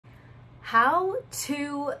How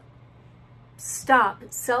to stop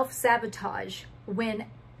self-sabotage when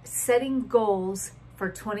setting goals for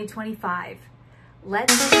 2025.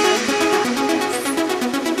 Let's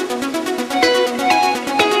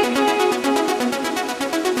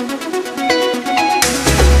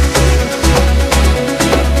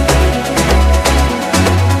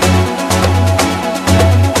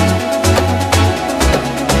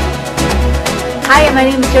Hi, my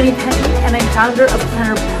name is Jenny Penton, and I'm founder of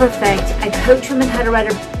Planner Perfect. I coach women how to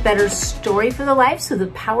write a better story for their lives through the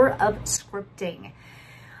power of scripting.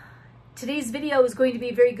 Today's video is going to be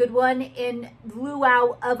a very good one in lieu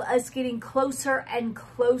of us getting closer and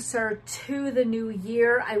closer to the new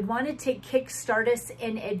year. I wanted to kickstart us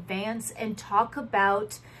in advance and talk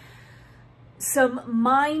about some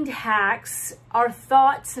mind hacks, our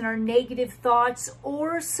thoughts and our negative thoughts,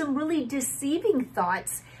 or some really deceiving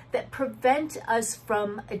thoughts that prevent us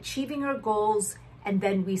from achieving our goals, and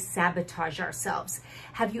then we sabotage ourselves.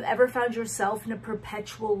 Have you ever found yourself in a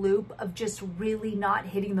perpetual loop of just really not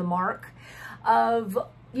hitting the mark, of,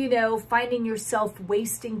 finding yourself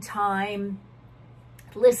wasting time,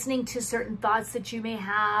 listening to certain thoughts that you may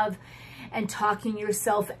have, and talking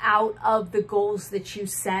yourself out of the goals that you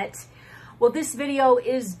set? Well, this video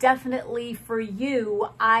is definitely for you.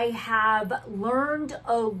 I have learned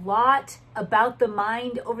a lot about the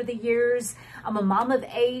mind over the years. I'm a mom of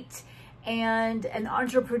 8 and an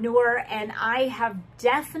entrepreneur, and I have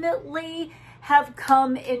definitely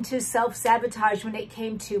come into self-sabotage when it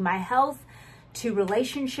came to my health, to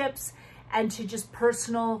relationships, and to just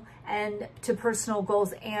personal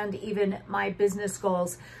goals, and even my business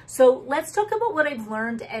goals. So let's talk about what I've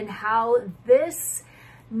learned and how this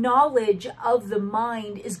knowledge of the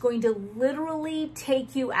mind is going to literally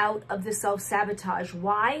take you out of the self-sabotage.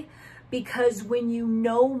 Why? Because when you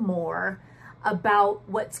know more about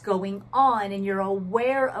what's going on and you're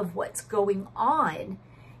aware of what's going on,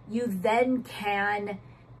 you then can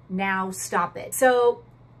now stop it. So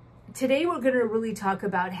today we're going to really talk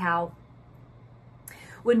about how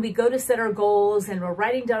when we go to set our goals and we're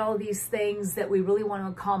writing down all these things that we really want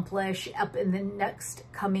to accomplish up in the next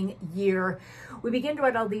coming year, we begin to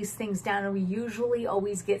write all these things down, and we usually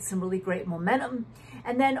always get some really great momentum.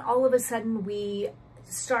 And then all of a sudden we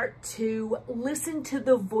start to listen to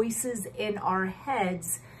the voices in our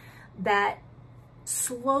heads that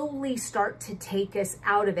slowly start to take us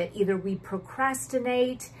out of it. Either we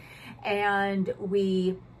procrastinate and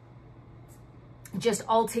we just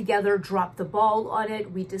altogether drop the ball on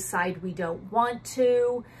it. We decide we don't want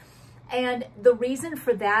to. And the reason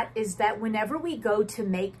for that is that whenever we go to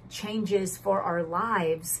make changes for our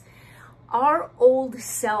lives, our old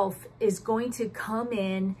self is going to come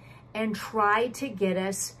in and try to get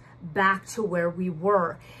us back to where we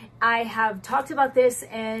were. I have talked about this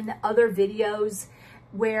in other videos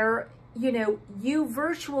where, you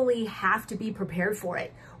virtually have to be prepared for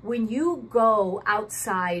it. When you go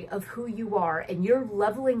outside of who you are and you're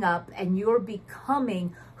leveling up and you're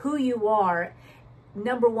becoming who you are,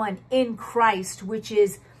 number one, in Christ, which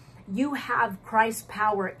is you have Christ's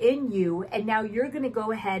power in you, and now you're going to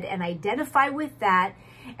go ahead and identify with that,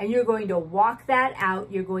 and you're going to walk that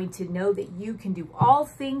out. You're going to know that you can do all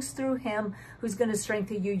things through him who's going to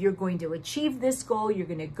strengthen you. You're going to achieve this goal. You're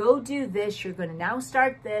going to go do this. You're going to now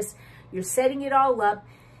start this. You're setting it all up.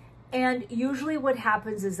 And usually what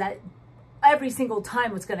happens is that every single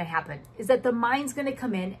time what's going to happen is that the mind's going to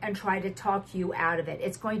come in and try to talk you out of it.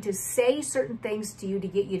 It's going to say certain things to you to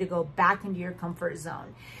get you to go back into your comfort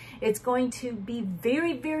zone. It's going to be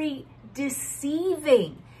very, very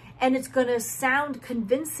deceiving, and it's going to sound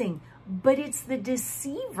convincing, but it's the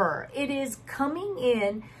deceiver. It is coming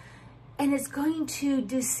in and it's going to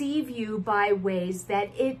deceive you by ways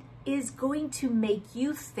that it is going to make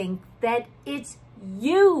you think that it's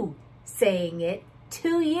you saying it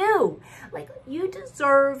to you. Like, you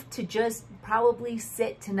deserve to just probably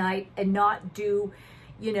sit tonight and not do,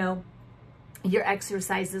 your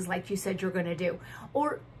exercises like you said you're going to do.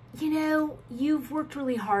 Or, you've worked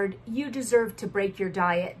really hard. You deserve to break your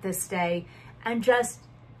diet this day, and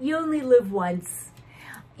you only live once,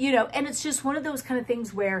 and it's just one of those kind of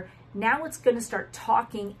things where now it's going to start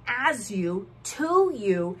talking as you,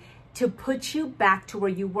 to put you back to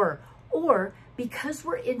where you were. Or because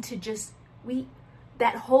we're into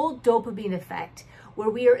that whole dopamine effect, where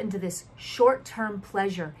we are into this short-term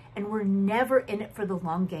pleasure and we're never in it for the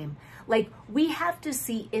long game. Like, we have to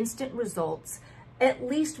see instant results, at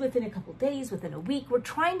least within a couple days, within a week. We're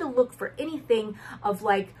trying to look for anything of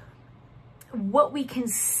like what we can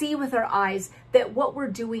see with our eyes, that what we're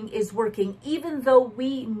doing is working, even though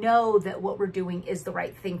we know that what we're doing is the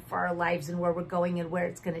right thing for our lives and where we're going and where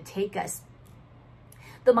it's going to take us.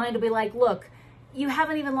 The mind will be like, look, you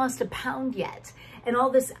haven't even lost a pound yet. And all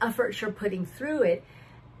this effort you're putting through it,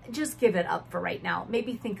 just give it up for right now.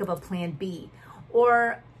 Maybe think of a plan B.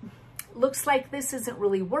 Or looks like this isn't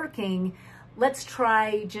really working. Let's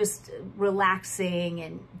try just relaxing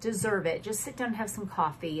and deserve it. Just sit down and have some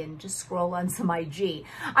coffee and just scroll on some IG.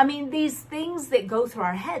 I mean, these things that go through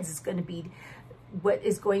our heads is going to be what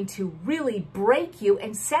is going to really break you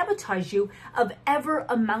and sabotage you of ever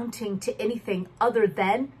amounting to anything other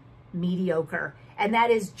than mediocre. And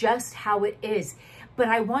that is just how it is. But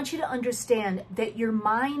I want you to understand that your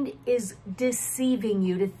mind is deceiving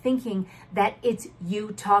you to thinking that it's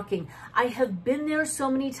you talking. I have been there so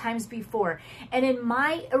many times before. And in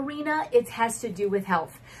my arena, it has to do with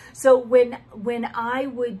health. So when I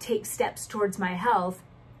would take steps towards my health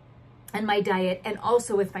and my diet, and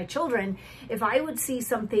also with my children, if I would see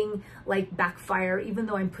something like backfire, even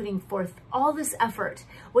though I'm putting forth all this effort,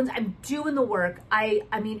 when I'm doing the work, I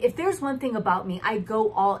mean, if there's one thing about me, I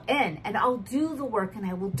go all in and I'll do the work and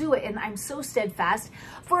I will do it. And I'm so steadfast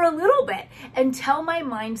for a little bit until my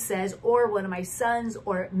mind says, or one of my sons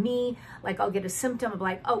or me, like I'll get a symptom of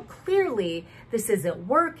like, oh, clearly this isn't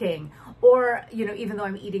working. Or, you know, even though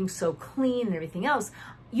I'm eating so clean and everything else,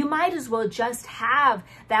 you might as well just have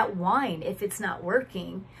that wine if it's not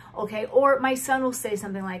working, okay? Or my son will say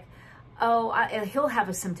something like, oh, he'll have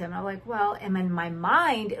a symptom. I'm like, well, and in my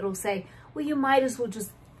mind, it'll say, well, you might as well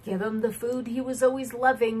just give him the food he was always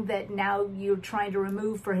loving that now you're trying to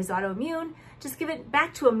remove for his autoimmune. Just give it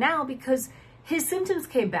back to him now because his symptoms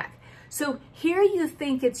came back. So here you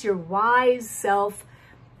think it's your wise self,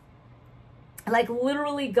 like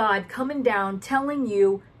literally God coming down, telling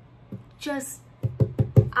you, just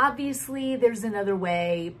obviously there's another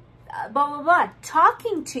way, blah, blah, blah,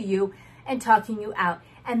 talking to you and talking you out.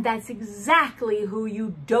 And that's exactly who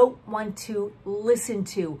you don't want to listen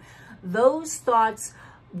to. Those thoughts,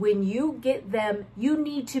 when you get them, you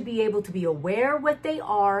need to be able to be aware what they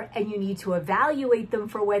are, and you need to evaluate them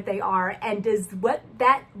for what they are. And does what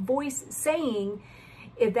that voice saying,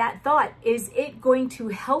 if that thought, is it going to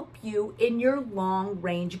help you in your long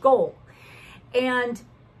range goal? And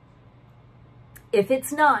if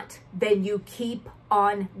it's not, then you keep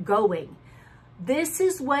on going. This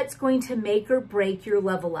is what's going to make or break your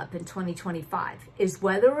level up in 2025, is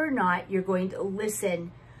whether or not you're going to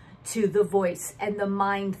listen to the voice and the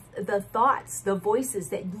mind, the thoughts, the voices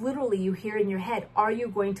that literally you hear in your head. Are you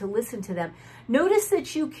going to listen to them? Notice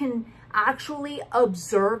that you can actually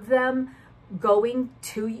observe them going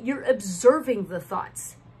to, you're observing the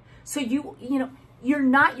thoughts. So you know, you're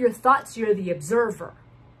not your thoughts, you're the observer.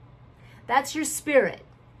 That's your spirit,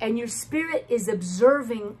 and your spirit is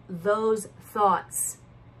observing those thoughts.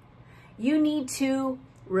 You need to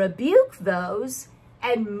rebuke those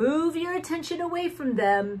and move your attention away from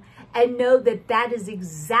them and know that that is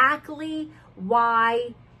exactly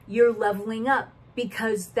why you're leveling up,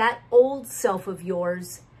 because that old self of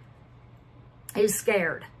yours is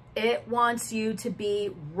scared. It wants you to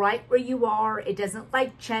be right where you are. It doesn't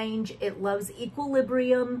like change. It loves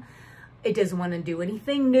equilibrium. It doesn't want to do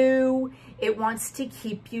anything new. It wants to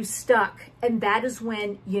keep you stuck. And that is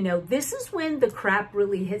when, you know, this is when the crap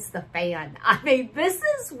really hits the fan. I mean, this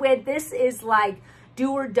is when this is like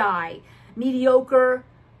do or die, mediocre,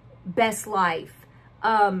 best life,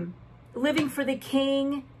 living for the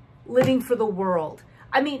king, living for the world.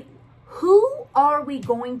 I mean, who are we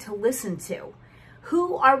going to listen to?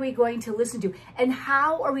 Who are we going to listen to? And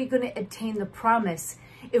how are we going to attain the promise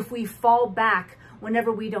if we fall back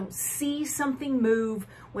whenever we don't see something move,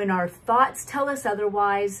 when our thoughts tell us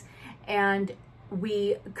otherwise, and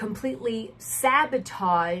we completely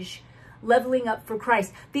sabotage leveling up for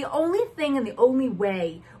Christ? The only thing and the only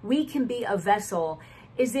way we can be a vessel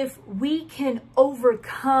is if we can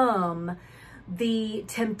overcome the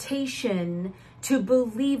temptation to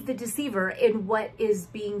believe the deceiver in what is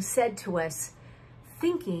being said to us,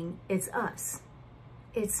 thinking it's us.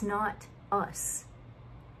 It's not us.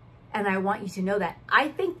 And I want you to know that. I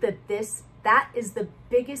think that that is the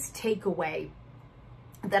biggest takeaway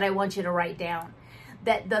that I want you to write down.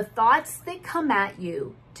 That the thoughts that come at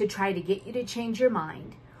you to try to get you to change your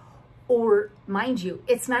mind, or mind you,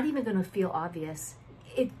 it's not even going to feel obvious.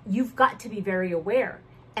 You've got to be very aware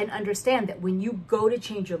and understand that when you go to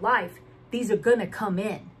change your life, these are going to come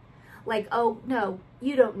in. Like, oh, no,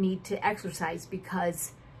 you don't need to exercise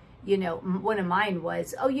because, you know, one of mine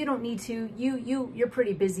was, oh, you don't need to, you're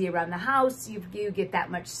pretty busy around the house, you get that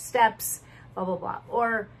much steps, blah, blah, blah.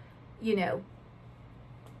 Or, you know,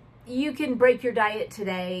 you can break your diet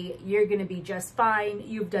today. You're going to be just fine.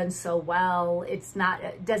 You've done so well. It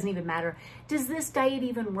doesn't even matter. Does this diet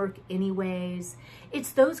even work anyways?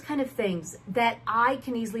 It's those kind of things that I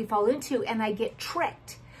can easily fall into, and I get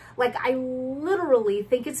tricked. Like, I literally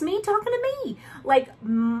think it's me talking to me. Like,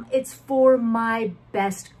 it's for my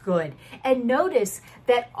best good. And notice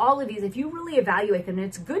that all of these, if you really evaluate them, and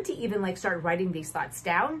it's good to even like start writing these thoughts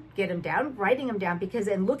down, get them down, writing them down, because,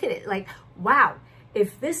 and look at it like, wow,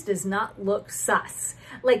 if this does not look sus,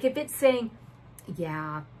 like if it's saying,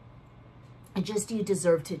 yeah, you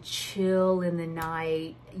deserve to chill in the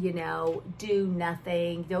night, you know, do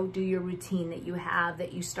nothing, don't do your routine that you have,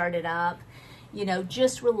 that you started up, you know,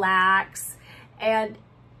 just relax. And,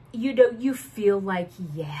 you know, you feel like,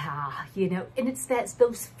 yeah, you know, and it's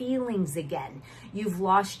those feelings again. You've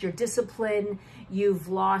lost your discipline, you've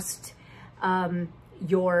lost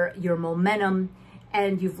your momentum,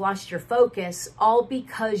 and you've lost your focus, all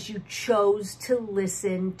because you chose to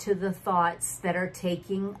listen to the thoughts that are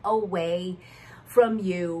taking away from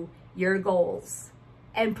you your goals.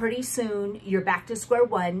 And pretty soon you're back to square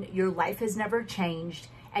one. Your life has never changed,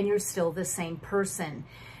 and you're still the same person.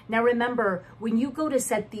 Now remember, when you go to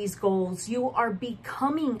set these goals, you are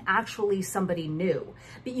becoming actually somebody new.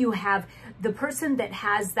 But you have the person that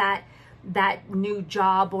has that new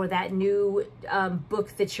job, or that new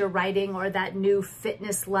book that you're writing, or that new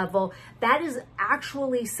fitness level. That is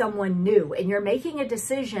actually someone new. And you're making a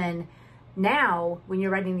decision now when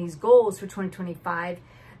you're writing these goals for 2025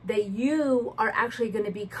 that you are actually going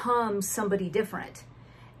to become somebody different.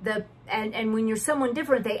 And when you're someone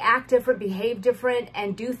different, they act different, behave different,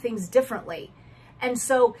 and do things differently. And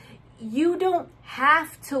so you don't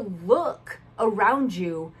have to look around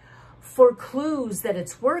you for clues that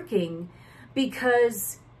it's working,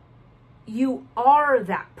 because you are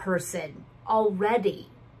that person already.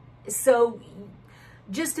 So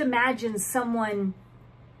just imagine someone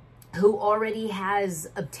who already has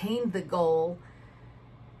obtained the goal,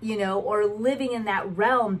 you know, or living in that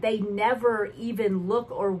realm. They never even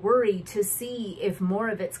look or worry to see if more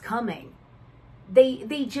of it's coming.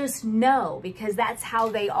 They just know, because that's how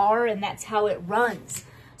they are and that's how it runs.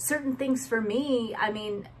 Certain things for me, I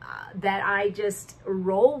mean, that I just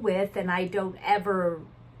roll with, and I don't ever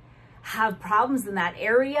have problems in that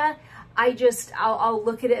area. I'll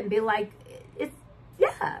look at it and be like,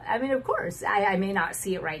 yeah, I mean, of course, I may not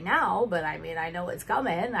see it right now, but I mean, I know it's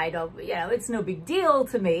coming. I don't, you know, it's no big deal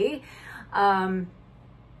to me.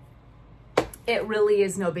 It really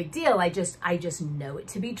is no big deal. I just know it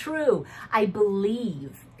to be true. I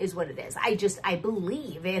believe is what it is. I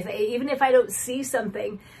believe. Even if I don't see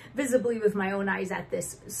something visibly with my own eyes at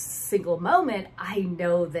this single moment, I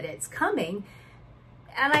know that it's coming,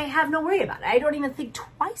 and I have no worry about it. I don't even think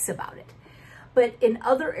twice about it. But in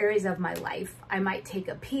other areas of my life, I might take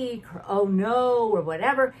a peek, or oh no, or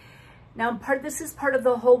whatever. Now, this is part of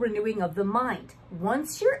the whole renewing of the mind.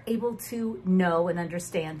 Once you're able to know and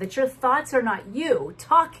understand that your thoughts are not you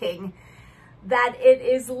talking, that it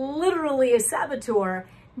is literally a saboteur,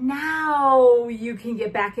 now you can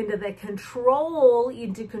get back into the control,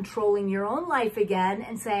 into controlling your own life again,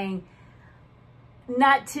 and saying,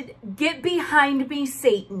 not to get behind me,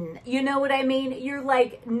 Satan. You know what I mean? You're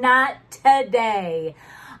like, not today.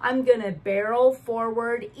 I'm going to barrel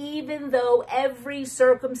forward, even though every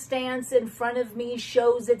circumstance in front of me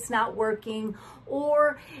shows it's not working.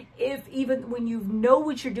 Or if even when you know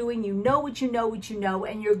what you're doing, you know what you know, what you know,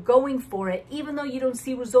 and you're going for it, even though you don't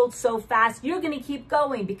see results so fast, you're going to keep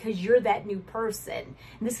going, because you're that new person.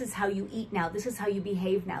 And this is how you eat now. This is how you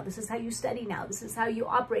behave now. This is how you study now. This is how you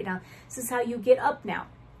operate now. This is how you get up now.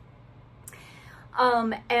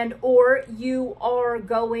 Or you are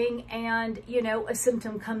going and, you know, a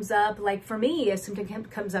symptom comes up. Like for me, a symptom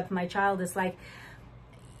comes up in my child. It's like,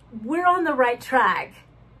 we're on the right track.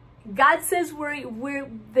 God says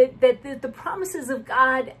that the promises of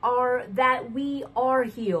God are that we are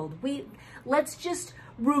healed. Let's just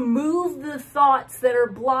remove the thoughts that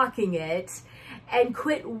are blocking it and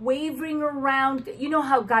quit wavering around. You know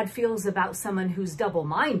how God feels about someone who's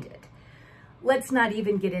double-minded. Let's not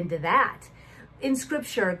even get into that. In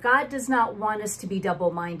Scripture, God does not want us to be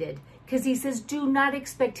double-minded, because he says, do not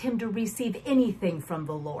expect him to receive anything from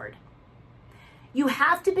the Lord. You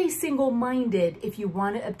have to be single-minded if you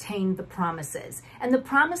want to obtain the promises. And the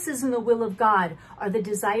promises in the will of God are the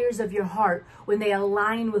desires of your heart when they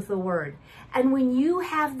align with the word. And when you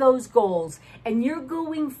have those goals and you're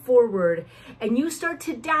going forward and you start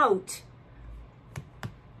to doubt,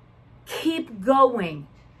 keep going.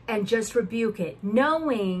 and just rebuke it,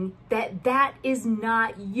 knowing that that is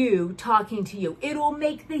not you talking to you. It'll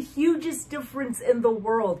make the hugest difference in the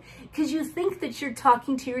world because you think that you're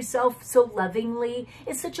talking to yourself so lovingly.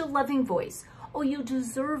 It's such a loving voice. Oh, you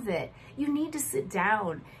deserve it. You need to sit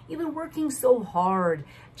down. You've been working so hard.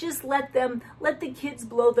 Just let the kids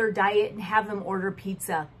blow their diet and have them order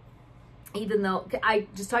pizza. Even though I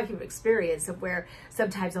just talking from experience of where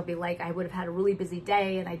sometimes I'll be like, I would have had a really busy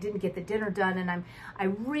day and I didn't get the dinner done. And I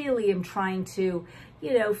really am trying to,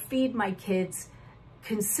 you know, feed my kids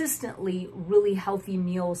consistently really healthy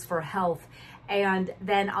meals for health. And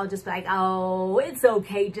then I'll just be like, oh, it's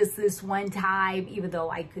okay. Just this one time, even though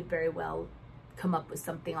I could very well come up with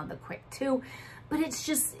something on the quick too. But it's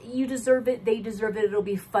just, you deserve it. They deserve it. It'll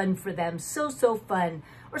be fun for them. So fun.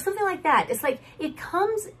 Or something like that. It's like, it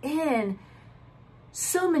comes in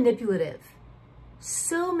so manipulative.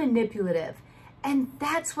 So manipulative. And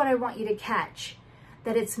that's what I want you to catch.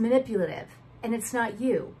 That it's manipulative. And it's not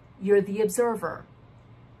you. You're the observer.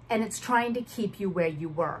 And it's trying to keep you where you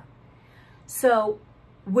were. So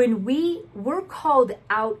when we're called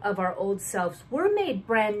out of our old selves, we're made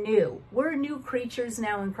brand new. We're new creatures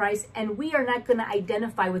now in Christ, and we are not going to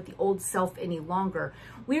identify with the old self any longer.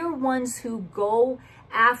 We're ones who go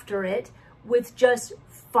after it with just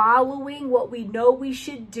following what we know we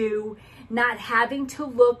should do, not having to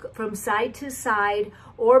look from side to side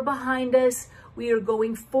or behind us. We are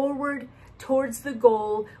going forward towards the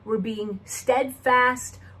goal. We're being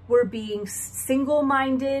steadfast. We're being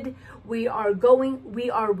single-minded. We are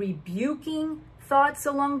rebuking thoughts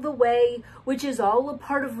along the way, which is all a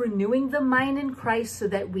part of renewing the mind in Christ so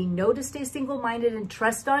that we know to stay single-minded and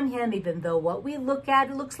trust on him, even though what we look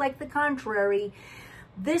at looks like the contrary.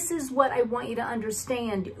 This is what I want you to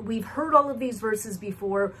understand. We've heard all of these verses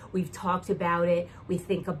before. We've talked about it. We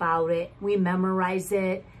think about it. We memorize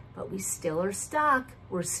it, but we still are stuck.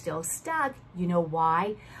 We're still stuck. You know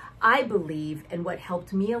why? I believe, and what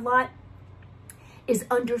helped me a lot, is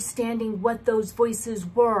understanding what those voices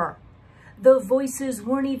were. The voices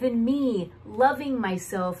weren't even me loving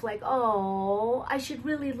myself, like, oh, I should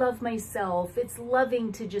really love myself. It's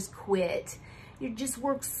loving to just quit. You just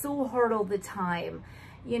work so hard all the time,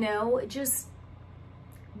 you know, just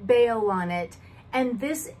bail on it. And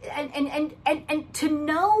this, and to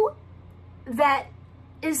know that,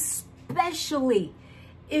 especially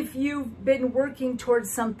if you've been working towards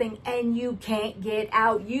something and you can't get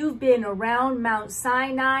out, you've been around Mount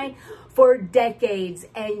Sinai for decades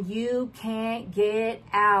and you can't get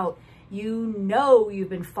out. You know you've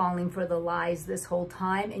been falling for the lies this whole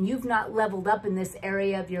time and you've not leveled up in this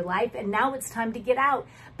area of your life. And now it's time to get out,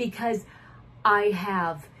 because I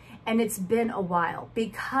have. And it's been a while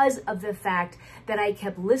because of the fact that I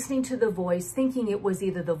kept listening to the voice, thinking it was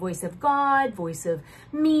either the voice of God, voice of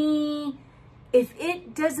me. If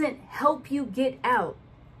it doesn't help you get out,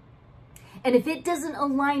 and if it doesn't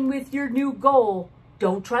align with your new goal,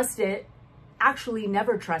 don't trust it. Actually,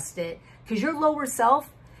 never trust it, because your lower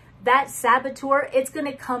self, that saboteur, it's going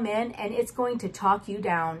to come in and it's going to talk you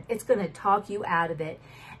down. It's going to talk you out of it.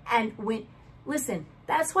 And listen,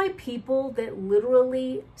 that's why people that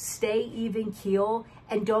literally stay even keel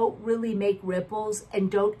and don't really make ripples and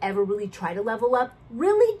don't ever really try to level up,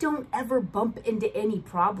 really don't ever bump into any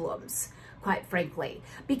problems, quite frankly,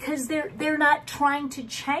 because they're not trying to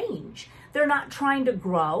change. They're not trying to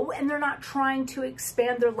grow, and they're not trying to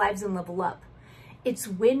expand their lives and level up. It's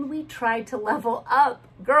when we try to level up,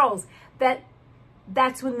 girls,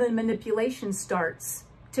 that's when the manipulation starts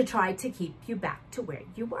to try to keep you back to where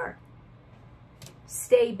you were.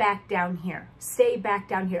 Stay back down here. Stay back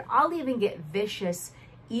down here. I'll even get vicious,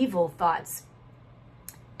 evil thoughts,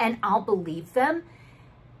 and I'll believe them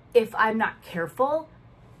if I'm not careful,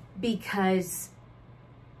 because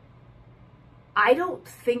I don't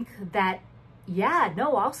think that, yeah,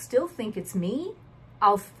 no, I'll still think it's me.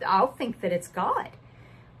 I'll think that it's God.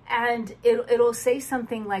 And it'll say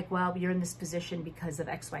something like, well, you're in this position because of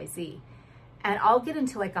XYZ. And I'll get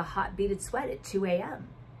into like a hot beaded sweat at 2 a.m.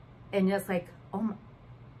 And it's like, oh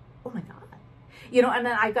my God. You know, and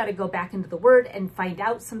then I got to go back into the word and find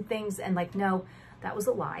out some things and like, no, that was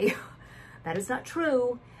a lie. That is not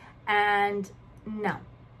true. And no.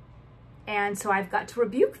 And so I've got to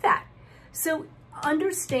rebuke that. So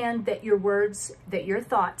understand that your words, that your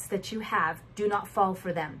thoughts that you have, do not fall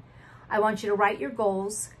for them. I want you to write your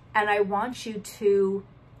goals, and I want you to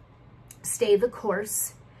stay the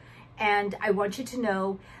course. And I want you to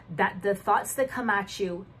know that the thoughts that come at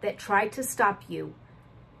you that try to stop you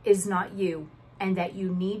is not you, and that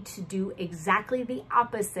you need to do exactly the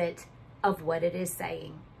opposite of what it is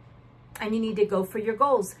saying. and you need to go for your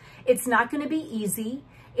goals. It's not going to be easy.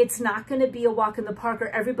 It's not going to be a walk in the park, or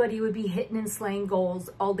everybody would be hitting and slaying goals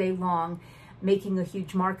all day long, making a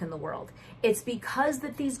huge mark in the world. It's because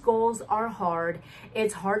that these goals are hard.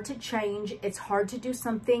 It's hard to change. It's hard to do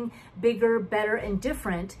something bigger, better, and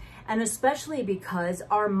different. And especially because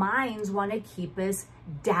our minds want to keep us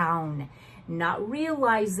down, not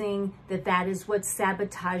realizing that that is what's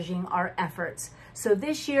sabotaging our efforts. So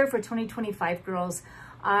this year for 2025, girls,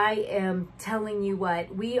 I am telling you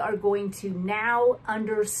what, we are going to now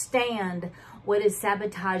understand what is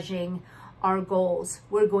sabotaging our goals.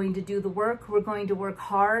 We're going to do the work. We're going to work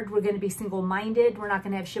hard. We're going to be single-minded. We're not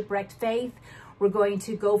going to have shipwrecked faith. We're going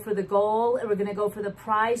to go for the goal, and we're going to go for the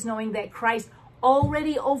prize, knowing that Christ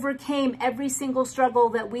already overcame every single struggle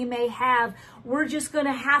that we may have. We're just going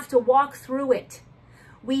to have to walk through it.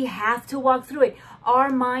 We have to walk through it. Our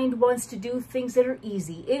mind wants to do things that are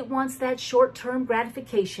easy. It wants that short-term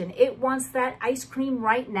gratification. It wants that ice cream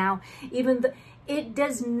right now. It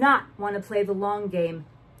does not want to play the long game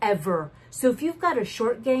ever. So if you've got a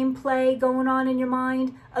short game play going on in your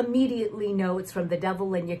mind, immediately know it's from the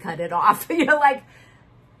devil and you cut it off. You're like,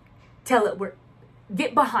 tell it,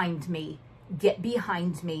 get behind me. Get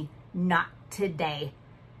behind me. Not today.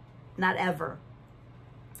 Not ever.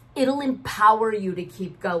 It'll empower you to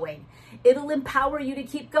keep going. It'll empower you to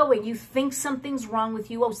keep going. You think something's wrong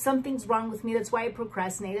with you. Oh, something's wrong with me. That's why I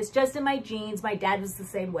procrastinate. It's just in my genes. My dad was the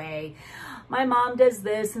same way. My mom does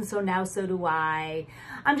this, and so now so do I.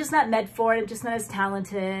 I'm just not meant for it. I'm just not as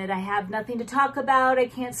talented. I have nothing to talk about. I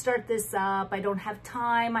can't start this up. I don't have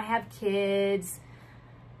time. I have kids.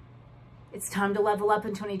 It's time to level up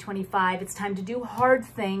in 2025. It's time to do hard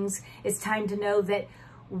things. It's time to know that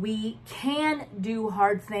we can do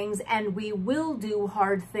hard things, and we will do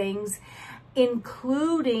hard things,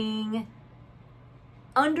 including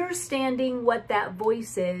understanding what that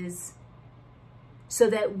voice is so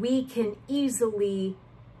that we can easily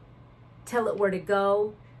tell it where to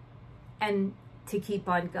go and to keep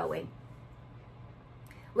on going.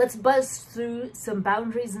 Let's buzz through some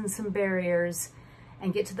boundaries and some barriers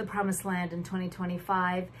and get to the promised land in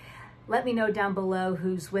 2025. Let me know down below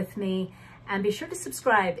who's with me. And be sure to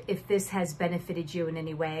subscribe if this has benefited you in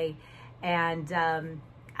any way. And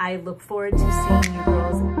I look forward to seeing you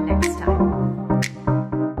girls next time.